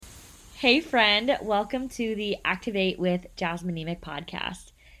Hey friend, welcome to the Activate with Jasmine Nemick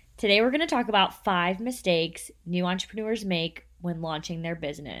podcast. Today we're going to talk about 5 mistakes new entrepreneurs make when launching their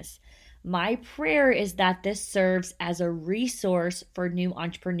business. My prayer is that this serves as a resource for new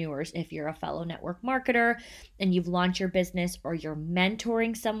entrepreneurs. If you're a fellow network marketer and you've launched your business, or you're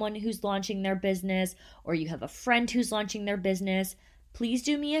mentoring someone who's launching their business, or you have a friend who's launching their business, please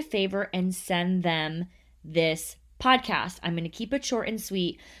do me a favor and send them this podcast. I'm going to keep it short and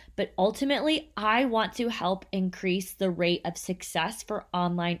sweet, but ultimately, I want to help increase the rate of success for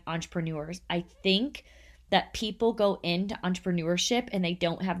online entrepreneurs. I think that people go into entrepreneurship and they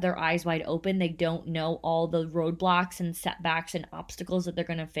don't have their eyes wide open. They don't know all the roadblocks and setbacks and obstacles that they're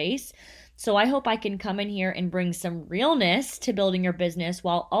going to face. So I hope I can come in here and bring some realness to building your business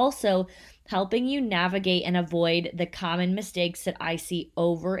while also helping you navigate and avoid the common mistakes that I see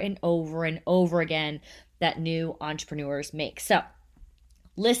over and over and over again that new entrepreneurs make. So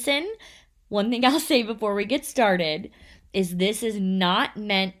listen, one thing I'll say before we get started is this is not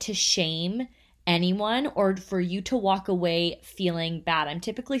meant to shame anyone or for you to walk away feeling bad. I'm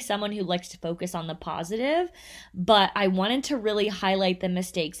typically someone who likes to focus on the positive, but I wanted to really highlight the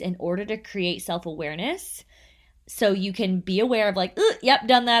mistakes in order to create self-awareness. So you can be aware of like, yep,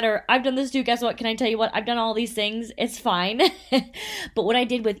 done that, or I've done this too. Guess what? Can I tell you what? I've done all these things. It's fine. But what I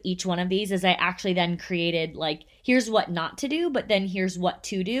did with each one of these is I actually then created like, here's what not to do, but then here's what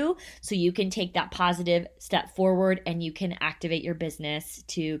to do. So you can take that positive step forward and you can activate your business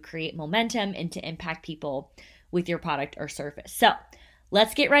to create momentum and to impact people with your product or service. So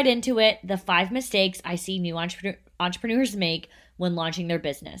let's get right into it. The 5 mistakes I see new entrepreneurs make when launching their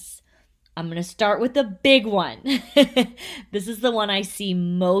business. I'm going to start with the big one. This is the one I see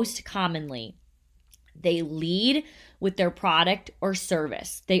most commonly. They lead with their product or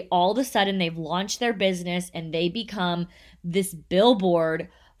service. They all of a sudden, they've launched their business and they become this billboard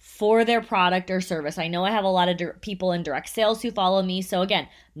for their product or service. I know I have a lot of people in direct sales who follow me. So again,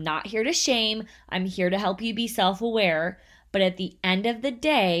 I'm not here to shame. I'm here to help you be self-aware. But at the end of the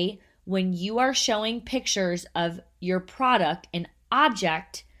day, when you are showing pictures of your product and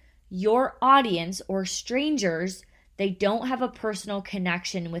object, your audience or strangers, they don't have a personal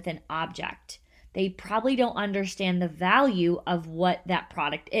connection with an object. They probably don't understand the value of what that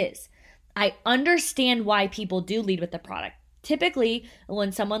product is. I understand why people do lead with the product. Typically,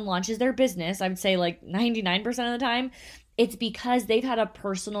 when someone launches their business, I would say like 99% of the time, it's because they've had a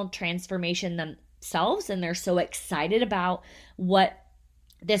personal transformation themselves and they're so excited about what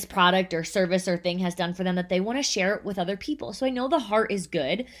this product or service or thing has done for them that they want to share it with other people. So I know the heart is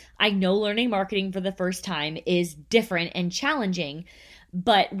good. I know learning marketing for the first time is different and challenging.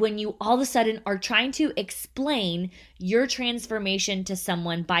 But when you all of a sudden are trying to explain your transformation to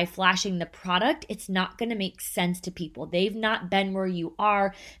someone by flashing the product, it's not going to make sense to people. They've not been where you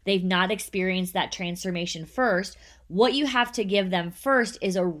are. They've not experienced that transformation first. What you have to give them first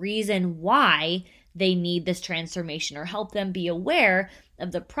is a reason why they need this transformation, or help them be aware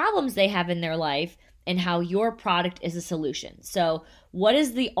of the problems they have in their life and how your product is a solution. So what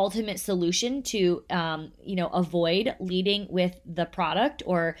is the ultimate solution to, avoid leading with the product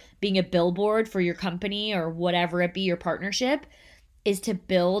or being a billboard for your company or whatever it be, your partnership, is to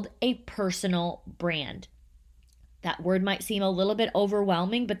build a personal brand. That word might seem a little bit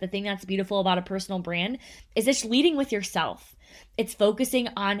overwhelming, but the thing that's beautiful about a personal brand is it's leading with yourself. It's focusing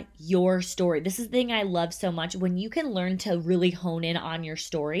on your story. This is the thing I love so much. When you can learn to really hone in on your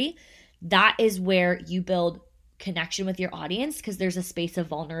story, that is where you build connection with your audience, because there's a space of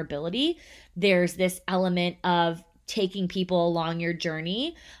vulnerability. There's this element of taking people along your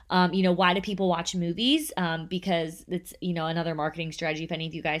journey. Why do people watch movies? Because it's, another marketing strategy. If any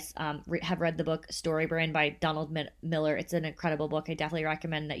of you guys have read the book Story Brand by Donald Miller, it's an incredible book. I definitely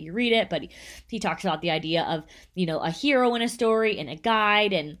recommend that you read it. But he talks about the idea of, a hero in a story and a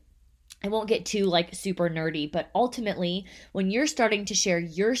guide, and I won't get too super nerdy, but ultimately when you're starting to share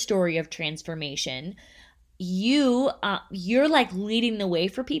your story of transformation, you're leading the way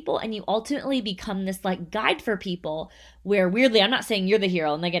for people, and you ultimately become this guide for people where, weirdly, I'm not saying you're the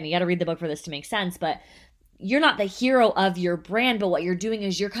hero, and again, you got to read the book for this to make sense, but you're not the hero of your brand, but what you're doing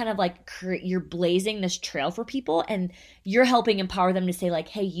is you're kind of you're blazing this trail for people, and you're helping empower them to say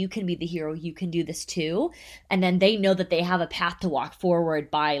hey, you can be the hero, you can do this too. And then they know that they have a path to walk forward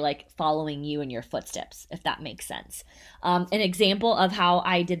by following you in your footsteps, if that makes sense. An example of how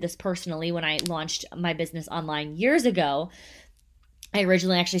I did this personally when I launched my business online years ago, I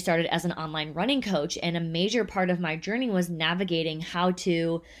originally actually started as an online running coach, and a major part of my journey was navigating how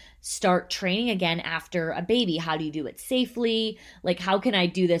to start training again after a baby. How do you do it safely? Like, how can I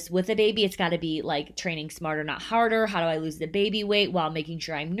do this with a baby? It's got to be like training smarter, not harder. How do I lose the baby weight while making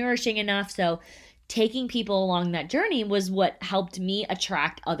sure I'm nourishing enough? So taking people along that journey was what helped me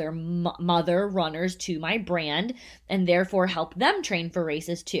attract other mother runners to my brand and therefore help them train for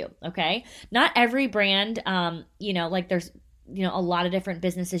races too. Okay. Not every brand, like there's, a lot of different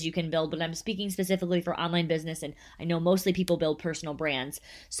businesses you can build, but I'm speaking specifically for online business. And I know mostly people build personal brands.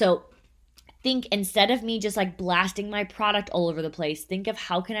 So think, instead of me just like blasting my product all over the place, think of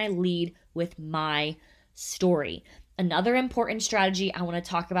how can I lead with my story. Another important strategy I want to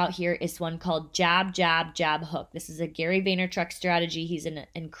talk about here is one called jab, jab, jab, hook. This is a Gary Vaynerchuk strategy. He's an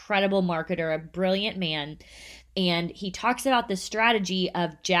incredible marketer, a brilliant man. And he talks about the strategy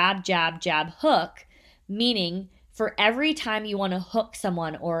of jab, jab, jab, hook, meaning for every time you want to hook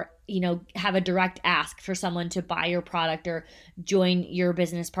someone or, have a direct ask for someone to buy your product or join your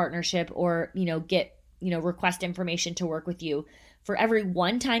business partnership or, get, request information to work with you. For every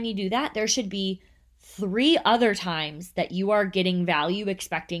one time you do that, there should be 3 other times that you are getting value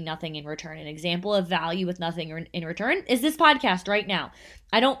expecting nothing in return. An example of value with nothing in return is this podcast right now.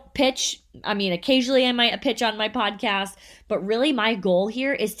 I don't pitch. I mean, occasionally I might pitch on my podcast, but really my goal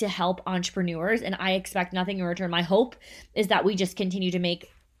here is to help entrepreneurs and I expect nothing in return. My hope is that we just continue to make,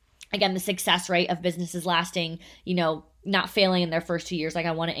 again, the success rate of businesses lasting, not failing in their first 2 years. Like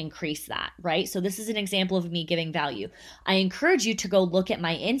I want to increase that, right? So this is an example of me giving value. I encourage you to go look at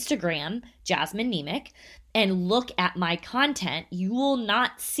my Instagram, Jasmine Nemec, and look at my content. You will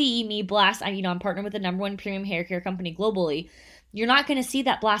not see me blast. I'm partnered with the #1 premium hair care company globally. You're not going to see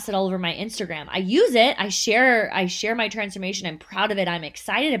that blasted all over my Instagram. I use it. I share my transformation. I'm proud of it. I'm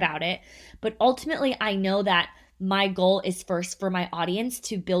excited about it. But ultimately, I know that my goal is first for my audience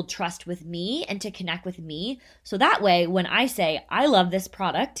to build trust with me and to connect with me. So that way, when I say, I love this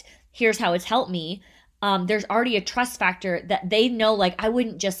product, here's how it's helped me, there's already a trust factor that they know, like, I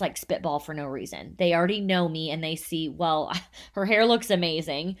wouldn't just like spitball for no reason. They already know me and they see, well, her hair looks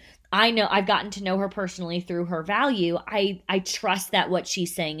amazing. I know I've gotten to know her personally through her value. I trust that what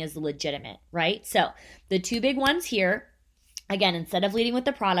she's saying is legitimate, right? So the 2 big ones here, again, instead of leading with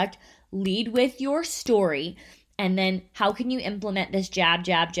the product, lead with your story. And then how can you implement this jab,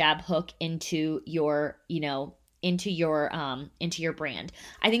 jab, jab hook into your, into your brand?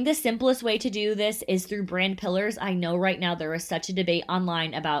 I think the simplest way to do this is through brand pillars. I know right now there is such a debate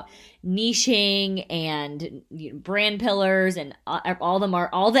online about niching and brand pillars, and all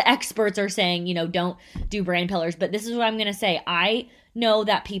the experts are saying, don't do brand pillars. But this is what I'm going to say. I know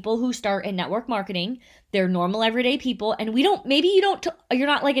that people who start in network marketing, they're normal everyday people, and you're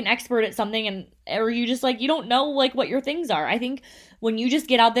not like an expert at something, or you just like, you don't know like what your things are. I think when you just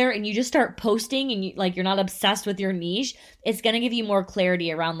get out there and you just start posting and you're not obsessed with your niche, it's going to give you more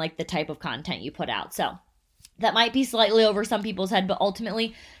clarity around like the type of content you put out. So that might be slightly over some people's head, but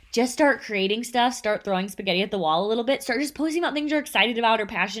ultimately just start creating stuff, start throwing spaghetti at the wall a little bit, start just posting about things you're excited about or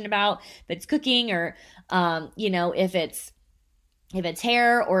passionate about. If it's cooking or, if it's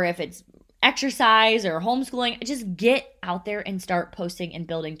hair or if it's exercise or homeschooling, just get out there and start posting and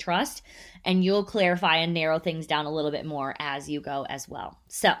building trust, and you'll clarify and narrow things down a little bit more as you go as well.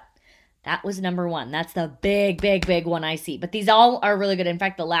 So that was #1. That's the big, big, big one I see. But these all are really good. In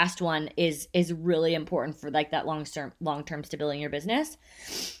fact, the last one is really important for like that long-term stability in your business.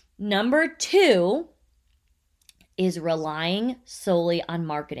 #2 is relying solely on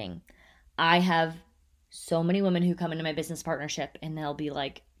marketing. I have so many women who come into my business partnership and they'll be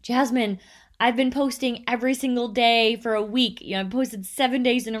like, Jasmine, I've been posting every single day for a week. I've posted 7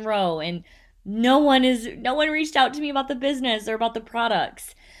 days in a row and no one reached out to me about the business or about the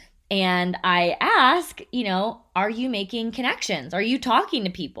products. And I ask, are you making connections? Are you talking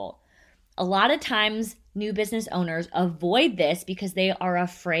to people? A lot of times new business owners avoid this because they are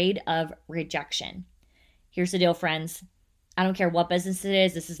afraid of rejection. Here's the deal, friends. I don't care what business it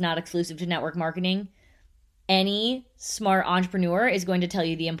is. This is not exclusive to network marketing. Any smart entrepreneur is going to tell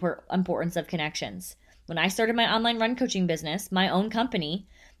you the importance of connections. When I started my online run coaching business, my own company,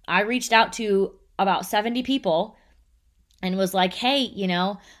 I reached out to about 70 people and was like, hey,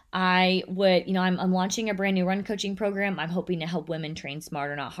 I'm launching a brand new run coaching program. I'm hoping to help women train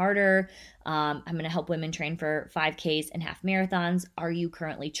smarter, not harder. I'm going to help women train for 5Ks and half marathons. Are you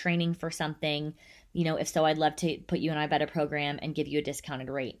currently training for something? If so, I'd love to put you in my beta program and give you a discounted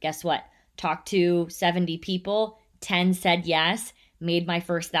rate. Guess what? Talked to 70 people, 10 said yes, made my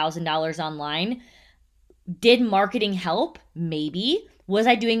first $1,000 online. Did marketing help? Maybe. Was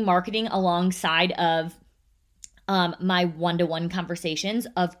I doing marketing alongside of my one-to-one conversations?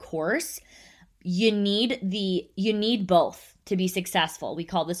 Of course. You need both. to be successful. We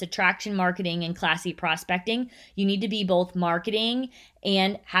call this attraction marketing and classy prospecting. You need to be both marketing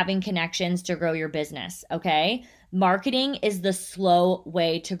and having connections to grow your business, okay? Marketing is the slow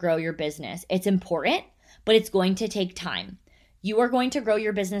way to grow your business. It's important, but it's going to take time. You are going to grow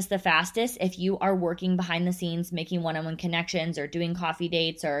your business the fastest if you are working behind the scenes, making one-on-one connections or doing coffee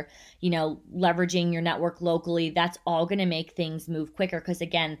dates or, leveraging your network locally. That's all going to make things move quicker because,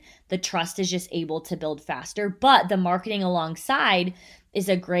 again, the trust is just able to build faster. But the marketing alongside is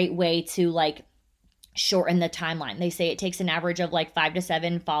a great way to shorten the timeline. They say it takes an average of 5 to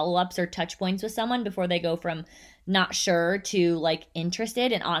 7 follow-ups or touch points with someone before they go from not sure to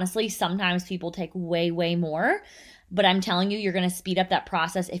interested. And honestly, sometimes people take way, way more. But I'm telling you, you're going to speed up that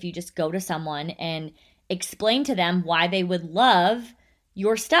process if you just go to someone and explain to them why they would love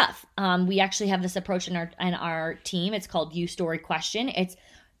your stuff. We actually have this approach in our team. It's called You Story Question.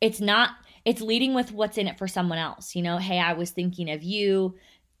 It's leading with what's in it for someone else. Hey, I was thinking of you.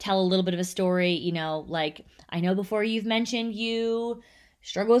 Tell a little bit of a story. I know before you've mentioned you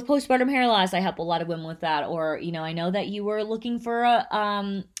struggle with postpartum hair loss. I help a lot of women with that. Or, I know that you were looking for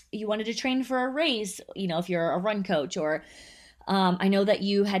you wanted to train for a race, if you're a run coach, or I know that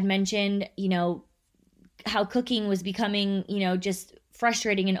you had mentioned, how cooking was becoming, just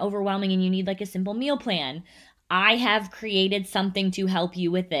frustrating and overwhelming and you need a simple meal plan. I have created something to help you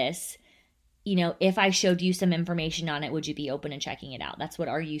with this. If I showed you some information on it, would you be open and checking it out? That's what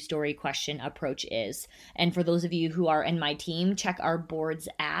our You Story Question approach is. And for those of you who are in my team, check our boards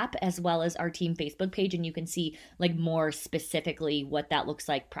app as well as our team Facebook page, and you can see more specifically what that looks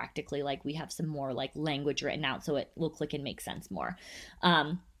like practically. We have some more language written out so it looks like it makes sense more.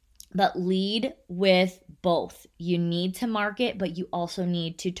 But lead with both. You need to market, but you also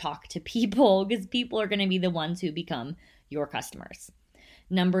need to talk to people because people are going to be the ones who become your customers.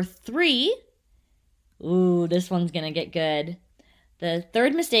 Number 3, this one's going to get good. The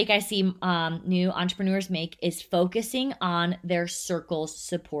third mistake I see new entrepreneurs make is focusing on their circle's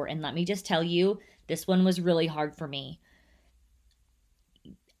support. And let me just tell you, this one was really hard for me.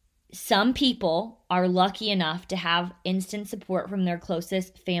 Some people are lucky enough to have instant support from their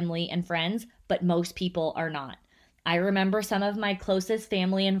closest family and friends, but most people are not. I remember some of my closest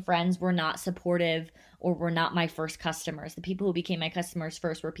family and friends were not supportive or were not my first customers. The people who became my customers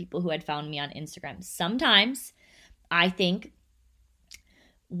first were people who had found me on Instagram. Sometimes I think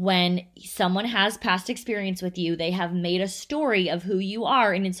when someone has past experience with you, they have made a story of who you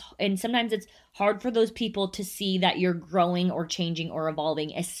are, and sometimes it's hard for those people to see that you're growing or changing or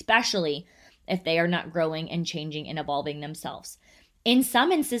evolving, especially if they are not growing and changing and evolving themselves. In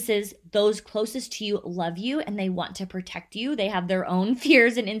some instances, those closest to you love you and they want to protect you. They have their own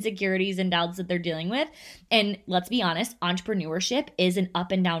fears and insecurities and doubts that they're dealing with. And let's be honest, entrepreneurship is an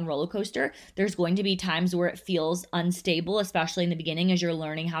up and down roller coaster. There's going to be times where it feels unstable, especially in the beginning as you're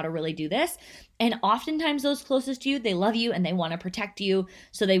learning how to really do this. And oftentimes those closest to you, they love you and they want to protect you.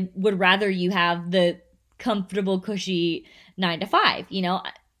 So they would rather you have the comfortable, cushy 9 to 5,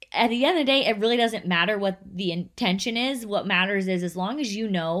 At the end of the day, it really doesn't matter what the intention is. What matters is as long as you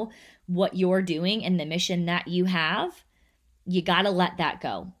know what you're doing and the mission that you have, you got to let that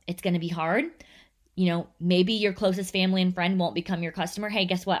go. It's going to be hard. Maybe your closest family and friend won't become your customer. Hey,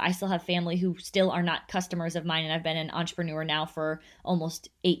 guess what? I still have family who still are not customers of mine, and I've been an entrepreneur now for almost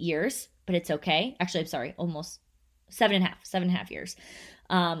 8 years, but it's okay. Actually, I'm sorry, almost 7.5 years.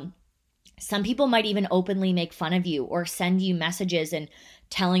 Some people might even openly make fun of you or send you messages and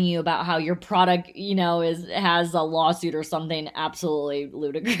telling you about how your product, has a lawsuit or something absolutely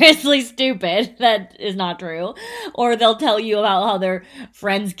ludicrously stupid that is not true. Or they'll tell you about how their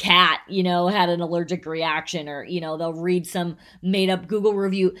friend's cat, had an allergic reaction, or, they'll read some made up Google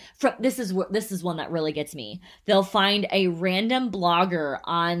review. This is one that really gets me. They'll find a random blogger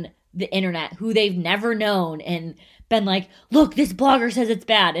on the internet who they've never known and been like, look, this blogger says it's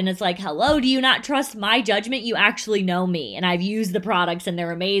bad. And it's like, hello, do you not trust my judgment? You actually know me and I've used the products and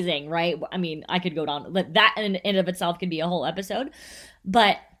they're amazing, right? I mean, I could go down, that in and of itself could be a whole episode.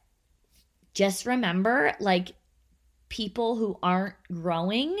 But just remember, people who aren't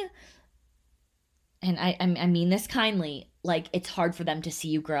growing, and I mean this kindly, it's hard for them to see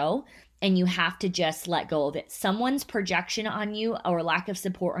you grow. And you have to just let go of it. Someone's projection on you or lack of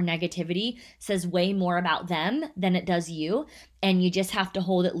support or negativity says way more about them than it does you. And you just have to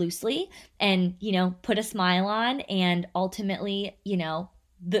hold it loosely and, put a smile on. And ultimately,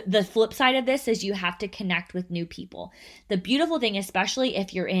 the flip side of this is you have to connect with new people. The beautiful thing, especially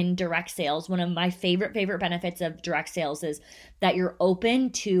if you're in direct sales, one of my favorite benefits of direct sales is that you're open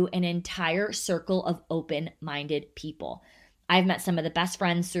to an entire circle of open-minded people. I've met some of the best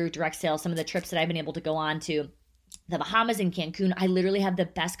friends through direct sales, some of the trips that I've been able to go on to the Bahamas and Cancun. I literally have the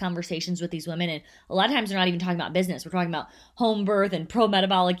best conversations with these women. And a lot of times they're not even talking about business. We're talking about home birth and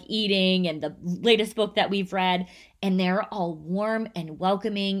pro-metabolic eating and the latest book that we've read. And they're all warm and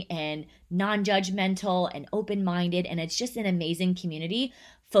welcoming and non-judgmental and open-minded. And it's just an amazing community.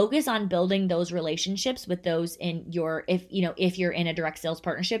 Focus on building those relationships with those in your, if you're in a direct sales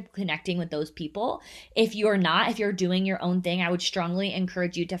partnership, connecting with those people. If you're not, if you're doing your own thing, I would strongly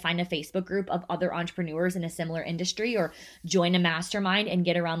encourage you to find a Facebook group of other entrepreneurs in a similar industry or join a mastermind and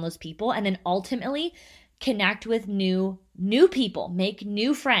get around those people. And then ultimately connect with new people, make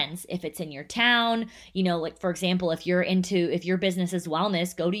new friends. If it's in your town, like for example, if your business is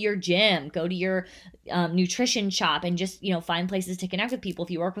wellness, go to your gym, go to your nutrition shop and just, find places to connect with people.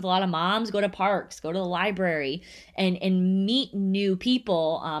 If you work with a lot of moms, go to parks, go to the library and meet new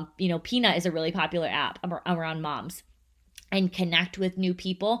people. Peanut is a really popular app around moms. And connect with new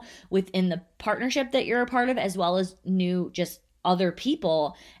people within the partnership that you're a part of, as well as new just other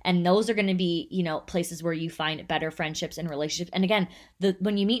people. And those are going to be, places where you find better friendships and relationships. And again,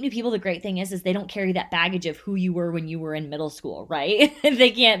 when you meet new people, the great thing is they don't carry that baggage of who you were when you were in middle school, right? They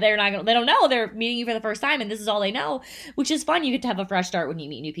don't know, they're meeting you for the first time and this is all they know, which is fun. You get to have a fresh start when you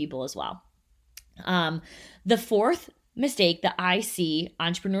meet new people as well. The fourth mistake that I see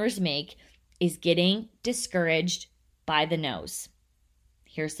entrepreneurs make is getting discouraged by the no's.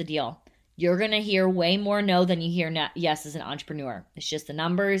 Here's the deal. You're going to hear way more no than you hear yes as an entrepreneur. It's just the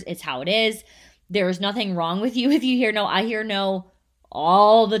numbers. It's how it is. There's nothing wrong with you if you hear no. I hear no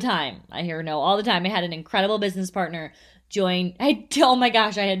all the time. I had an incredible business partner join. Oh my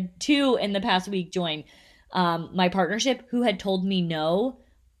gosh, I had 2 in the past week join my partnership who had told me no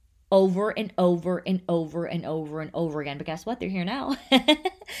over and over and over and over and over again. But guess what? They're here now.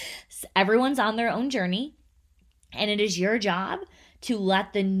 Everyone's on their own journey. And it is your job to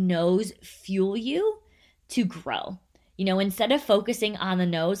let the no's fuel you to grow. Instead of focusing on the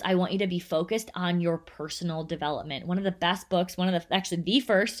no's, I want you to be focused on your personal development. One of the best books, the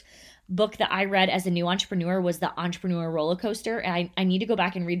first book that I read as a new entrepreneur was The Entrepreneur Roller Coaster. And I need to go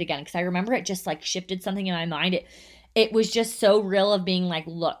back and read it again because I remember it just like shifted something in my mind. It was just so real of being like,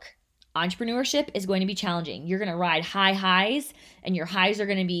 look, entrepreneurship is going to be challenging. You're going to ride high highs and your highs are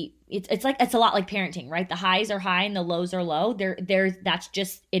going to be, it's a lot like parenting, right? The highs are high and the lows are low. That's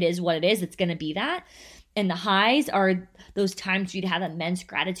just, it is what it is. It's going to be that. And the highs are those times for you to have immense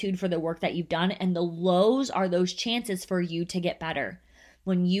gratitude for the work that you've done. And the lows are those chances for you to get better.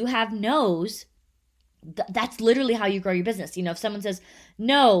 When you have no's, that's literally how you grow your business. If someone says,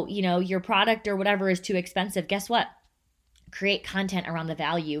 no, your product or whatever is too expensive, guess what? Create content around the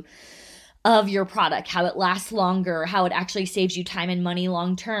value of your product, how it lasts longer, how it actually saves you time and money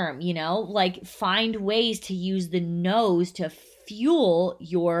long term, find ways to use the no's to fuel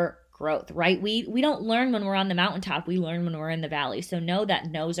your growth, right? We don't learn when we're on the mountaintop, we learn when we're in the valley. So know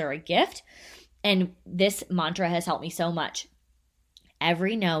that no's are a gift. And this mantra has helped me so much.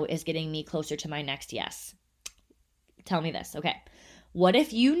 Every no is getting me closer to my next yes. Tell me this, okay? What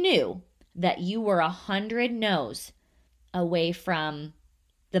if you knew that you were 100 no's away from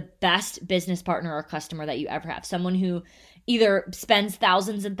the best business partner or customer that you ever have? Someone who either spends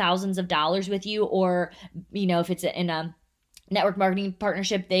thousands and thousands of dollars with you, or, if it's in a network marketing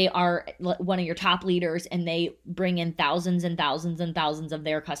partnership, they are one of your top leaders and they bring in thousands and thousands and thousands of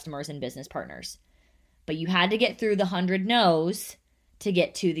their customers and business partners. But you had to get through the 100 no's to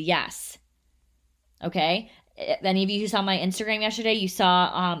get to the yes. Okay? Any of you who saw my Instagram yesterday, you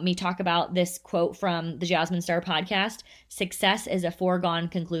saw me talk about this quote from the Jasmine Star podcast. Success is a foregone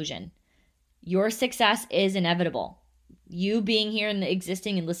conclusion. Your success is inevitable. You being here and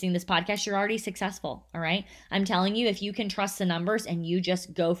existing and listening to this podcast, you're already successful. All right. I'm telling you, if you can trust the numbers and you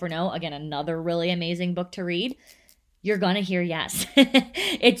just go for no, again, another really amazing book to read, you're going to hear yes.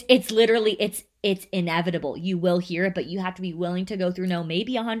 It's inevitable. You will hear it, but you have to be willing to go through no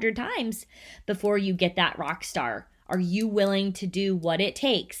maybe 100 times before you get that rock star. Are you willing to do what it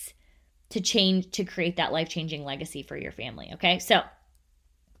takes to create that life-changing legacy for your family? Okay. So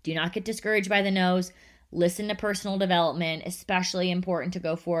do not get discouraged by the no's. Listen to personal development, especially important to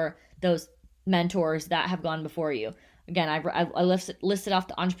go for those mentors that have gone before you. Again, I listed off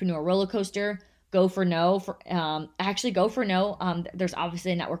the Entrepreneur Roller Coaster. Go for no. Go for no. There's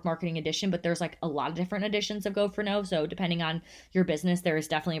obviously a network marketing edition, but there's like a lot of different editions of Go for No. So depending on your business, there is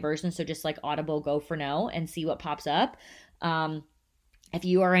definitely a version. So just like Audible Go for No and see what pops up. If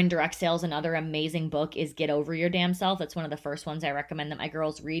you are in direct sales, another amazing book is Get Over Your Damn Self. It's one of the first ones I recommend that my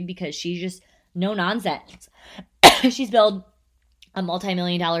girls read because she's just no nonsense. She's built a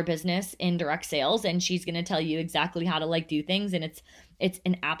multi-million-dollar business in direct sales, and she's going to tell you exactly how to do things. And it's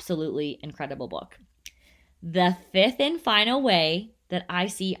an absolutely incredible book. The fifth and final way that I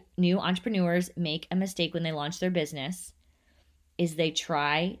see new entrepreneurs make a mistake when they launch their business is they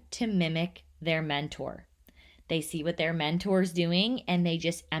try to mimic their mentor. They see what their mentor's doing and they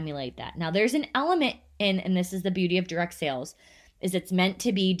just emulate that. Now there's an element in, and this is the beauty of direct sales, is it's meant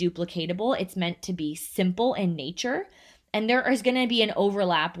to be duplicatable. It's meant to be simple in nature. And there is going to be an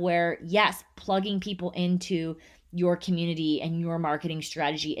overlap where, yes, plugging people into your community and your marketing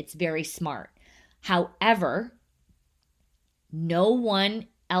strategy, it's very smart. However, no one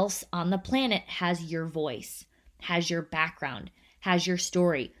else on the planet has your voice, has your background, has your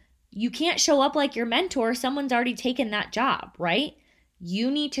story. You can't show up like your mentor. Someone's already taken that job, right? You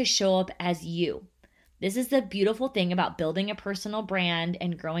need to show up as you. This is the beautiful thing about building a personal brand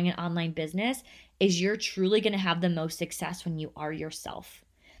and growing an online business is you're truly going to have the most success when you are yourself.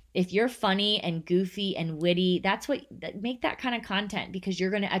 If you're funny and goofy and witty, make that kind of content because you're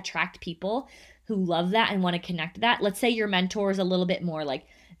going to attract people who love that and want to connect to that. Let's say your mentor is a little bit more like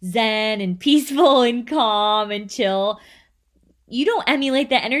zen and peaceful and calm and chill. You don't emulate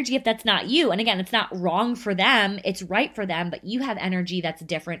that energy if that's not you. And again, it's not wrong for them. It's right for them, but you have energy that's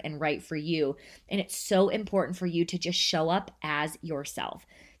different and right for you. And it's so important for you to just show up as yourself.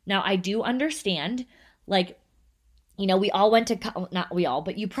 Now, I do understand, we all went to, not we all,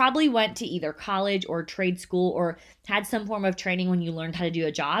 but you probably went to either college or trade school or had some form of training when you learned how to do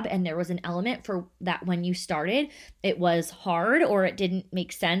a job. And there was an element for that when you started, it was hard or it didn't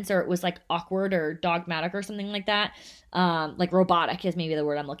make sense or it was like awkward or dogmatic or something like that. Like robotic is maybe the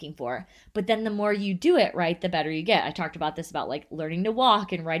word I'm looking for. But then the more you do it, right, the better you get. I talked about this about like learning to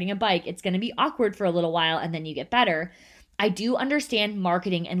walk and riding a bike. It's going to be awkward for a little while and then you get better. I do understand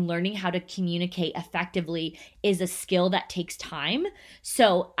marketing and learning how to communicate effectively is a skill that takes time.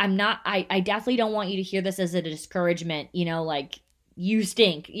 So I definitely don't want you to hear this as a discouragement, like you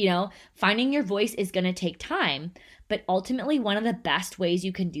stink, finding your voice is going to take time. But ultimately, one of the best ways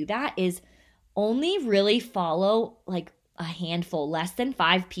you can do that is only really follow like a handful, less than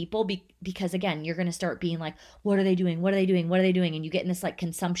 5 people, because again, you're going to start being like, what are they doing? What are they doing? What are they doing? And you get in this like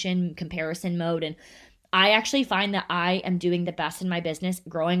consumption comparison mode. And I actually find that I am doing the best in my business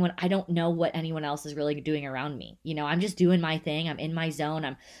growing when I don't know what anyone else is really doing around me. I'm just doing my thing. I'm in my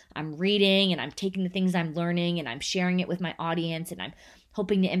zone. I'm reading and I'm taking the things I'm learning and I'm sharing it with my audience and I'm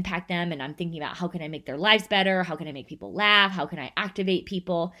hoping to impact them. And I'm thinking about how can I make their lives better? How can I make people laugh? How can I activate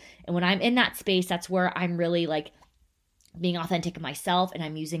people? And when I'm in that space, that's where I'm really like being authentic myself and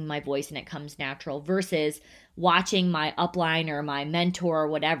I'm using my voice and it comes natural versus watching my upline or my mentor or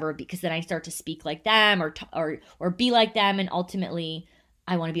whatever, because then I start to speak like them or be like them. And ultimately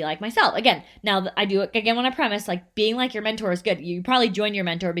I want to be like myself. Again, now I do it again when I premise like being like your mentor is good. You probably join your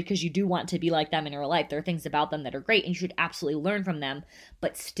mentor because you do want to be like them in your life. There are things about them that are great and you should absolutely learn from them,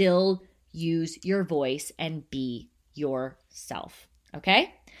 but still use your voice and be yourself.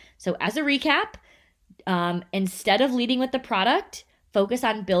 Okay. So as a recap, instead of leading with the product, focus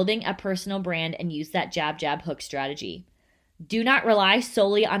on building a personal brand and use that jab, jab, hook strategy. Do not rely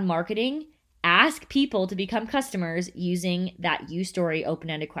solely on marketing. Ask people to become customers using that you story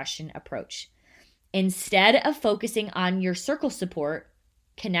open-ended question approach. Instead of focusing on your circle support,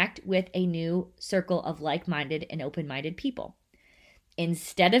 connect with a new circle of like-minded and open-minded people.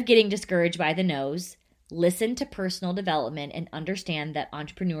 Instead of getting discouraged by the no's, listen to personal development and understand that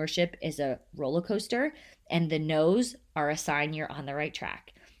entrepreneurship is a roller coaster and the no's are a sign you're on the right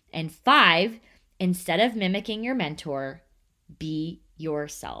track. And 5, instead of mimicking your mentor, be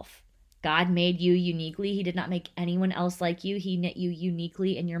yourself. God made you uniquely. He did not make anyone else like you. He knit you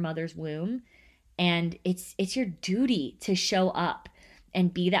uniquely in your mother's womb. And it's your duty to show up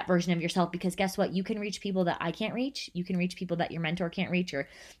and be that version of yourself, because guess what? You can reach people that I can't reach. You can reach people that your mentor can't reach, or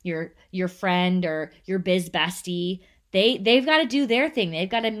your friend or your biz bestie. They've got to do their thing. They've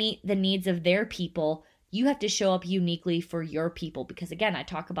got to meet the needs of their people. You have to show up uniquely for your people, because again, I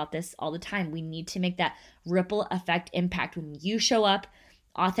talk about this all the time. We need to make that ripple effect impact. When you show up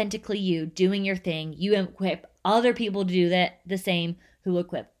authentically, you doing your thing, you equip other people to do the same, who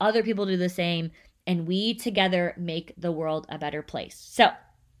equip other people to do the same. And we together make the world a better place. So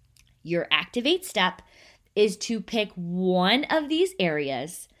your activate step is to pick one of these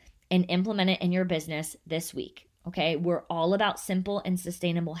areas and implement it in your business this week. Okay, we're all about simple and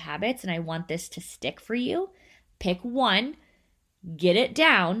sustainable habits, and I want this to stick for you. Pick one, get it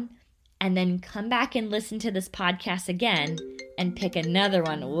down, and then come back and listen to this podcast again and pick another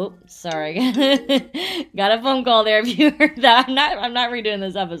one. Whoops, sorry. Got a phone call there if you heard that. I'm not redoing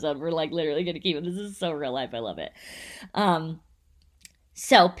this episode. We're like literally going to keep it. This is so real life. I love it.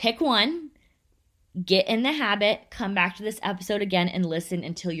 So pick one, get in the habit, come back to this episode again and listen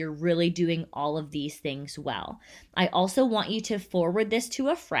until you're really doing all of these things well. I also want you to forward this to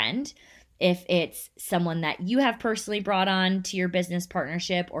a friend. If it's someone that you have personally brought on to your business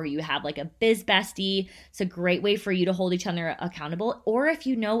partnership, or you have like a biz bestie, it's a great way for you to hold each other accountable. Or if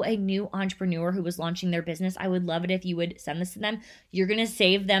you know a new entrepreneur who was launching their business, I would love it if you would send this to them. You're going to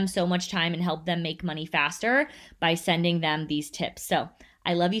save them so much time and help them make money faster by sending them these tips. So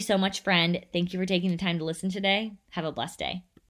I love you so much, friend. Thank you for taking the time to listen today. Have a blessed day.